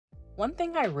One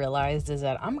thing I realized is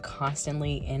that I'm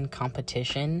constantly in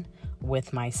competition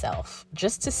with myself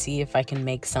just to see if I can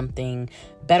make something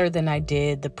better than I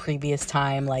did the previous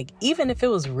time. Like, even if it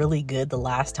was really good the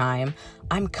last time,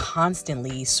 I'm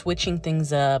constantly switching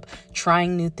things up,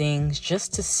 trying new things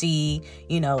just to see,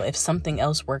 if something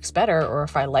else works better or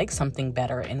if I like something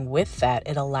better. And with that,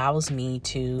 it allows me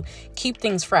to keep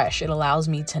things fresh. It allows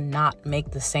me to not make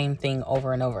the same thing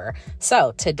over and over.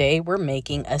 So today we're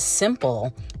making a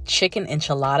simple chicken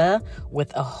enchilada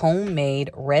with a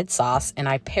homemade red sauce, and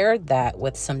I paired that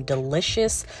with some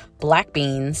delicious black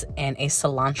beans and a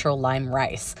cilantro lime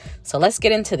rice. So let's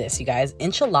get into this, you guys.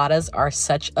 Enchiladas are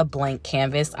such a blank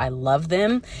canvas. I love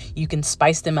them. You can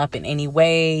spice them up in any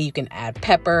way. You can add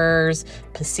peppers,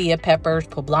 pasilla peppers,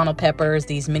 poblano peppers,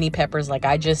 these mini peppers like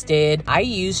I just did. I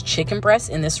used chicken breasts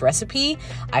in this recipe.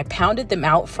 I pounded them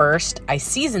out first, I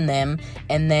seasoned them,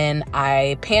 and then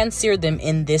I pan-seared them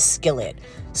in this skillet.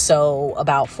 So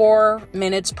about 4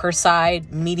 minutes per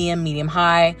side, medium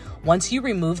high. Once you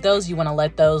remove those, you want to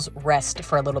let those rest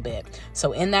for a little bit.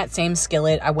 So in that same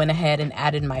skillet, I went ahead and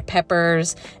added my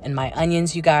peppers and my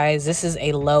onions, you guys. This is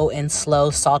a low and slow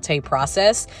saute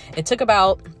process. It took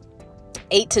about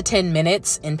 8 to 10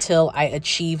 minutes until I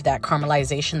achieved that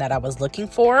caramelization that I was looking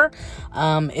for.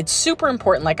 It's super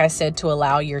important, like I said, to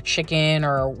allow your chicken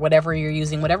or whatever you're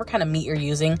using, whatever kind of meat you're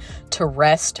using, to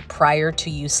rest prior to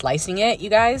you slicing it, you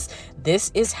guys.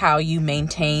 This is how you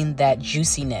maintain that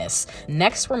juiciness.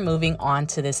 Next, we're moving on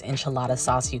to this enchilada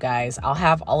sauce, you guys. I'll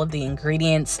have all of the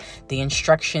ingredients, the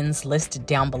instructions listed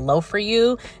down below for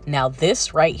you. Now,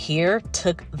 this right here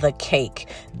took the cake.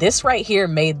 This right here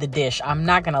made the dish. I'm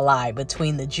not gonna lie,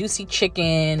 between the juicy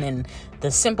chicken and the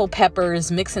simple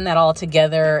peppers, mixing that all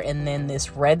together, and then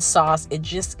this red sauce, it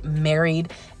just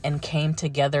married and came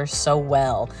together so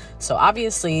well. So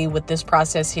obviously with this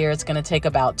process here, it's gonna take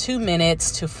about 2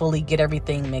 minutes to fully get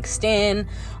everything mixed in.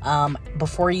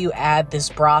 Before you add this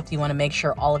broth, you wanna make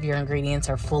sure all of your ingredients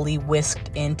are fully whisked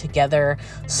in together.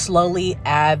 Slowly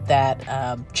add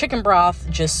that chicken broth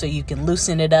just so you can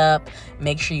loosen it up.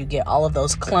 Make sure you get all of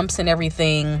those clumps and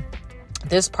everything.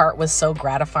 This part was so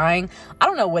gratifying. I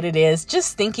don't know what it is.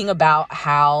 Just thinking about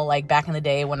how, like, back in the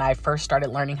day when I first started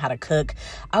learning how to cook,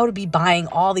 I would be buying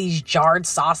all these jarred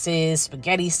sauces,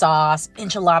 spaghetti sauce,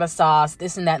 enchilada sauce,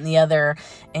 this and that and the other.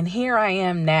 And here I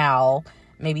am now,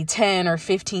 maybe 10 or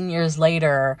 15 years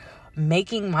later,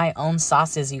 making my own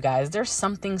sauces, you guys. There's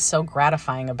something so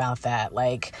gratifying about that.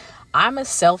 Like, I'm a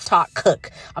self-taught cook.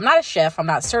 I'm not a chef. I'm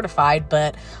not certified,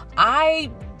 but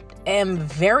I am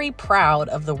very proud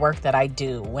of the work that I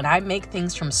do. When I make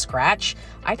things from scratch,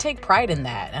 I take pride in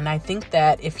that. And I think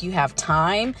that if you have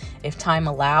time, if time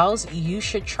allows, you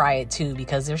should try it too,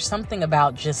 because there's something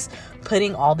about just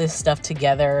putting all this stuff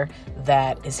together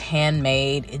that is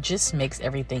handmade. It just makes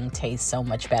everything taste so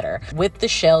much better. With the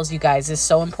shells, you guys, it's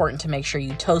so important to make sure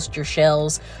you toast your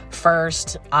shells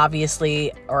first,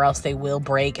 obviously, or else they will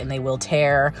break and they will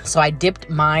tear. So I dipped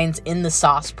mine in the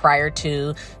sauce prior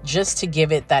to, just to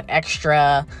give it that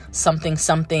extra something.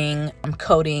 I'm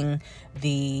coating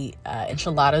the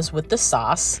enchiladas with the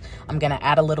sauce. I'm gonna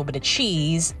add a little bit of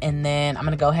cheese, and then I'm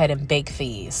gonna go ahead and bake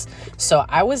these. So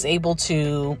I was able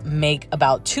to make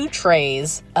about 2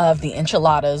 trays of the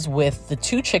enchiladas with the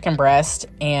 2 chicken breasts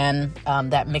and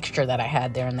that mixture that I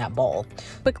had there in that bowl.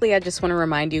 Quickly, I just want to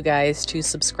remind you guys to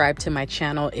subscribe to my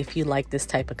channel if you like this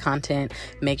type of content.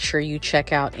 Make sure you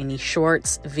check out any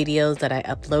shorts, videos that I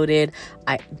uploaded.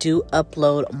 I do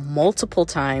upload multiple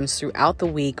times throughout the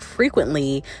week,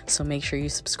 frequently, so make sure you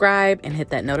subscribe and hit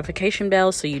that notification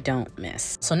bell so you don't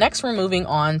miss. So next, we're moving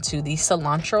on to the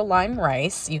cilantro lime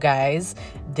rice, you guys.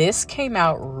 This came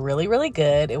out really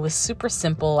good. It was super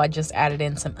simple. I just added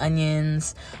in some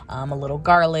onions, a little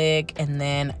garlic, and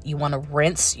then you want to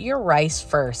rinse your rice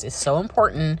first. It's so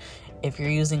important. If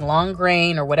you're using long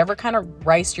grain or whatever kind of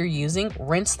rice you're using,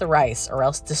 rinse the rice, or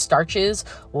else the starches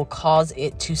will cause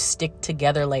it to stick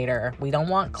together later. We don't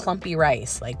want clumpy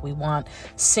rice. Like, we want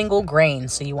single grain.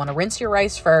 So you want to rinse your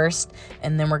rice first,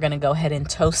 and then we're going to go ahead and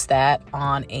toast that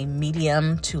on a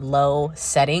medium to low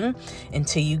setting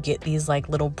until you get these like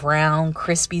little brown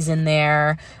crispies in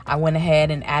there. I went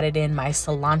ahead and added in my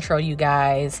cilantro, you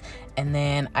guys, and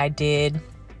then I did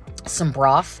some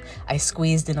broth. I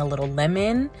squeezed in a little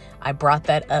lemon. I brought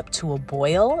that up to a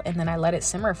boil, and then I let it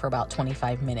simmer for about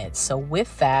 25 minutes. So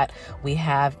with that, we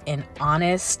have an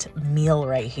honest meal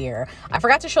right here. I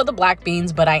forgot to show the black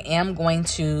beans, but I am going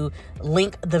to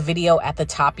link the video at the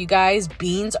top, you guys.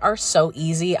 Beans are so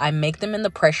easy. I make them in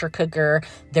the pressure cooker.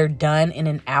 They're done in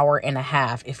an hour and a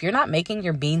half. If you're not making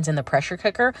your beans in the pressure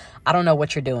cooker, I don't know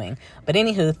what you're doing. But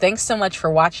anywho, thanks so much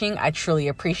for watching. I truly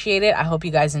appreciate it. I hope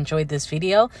you guys enjoyed this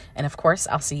video. And of course,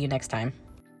 I'll see you next time.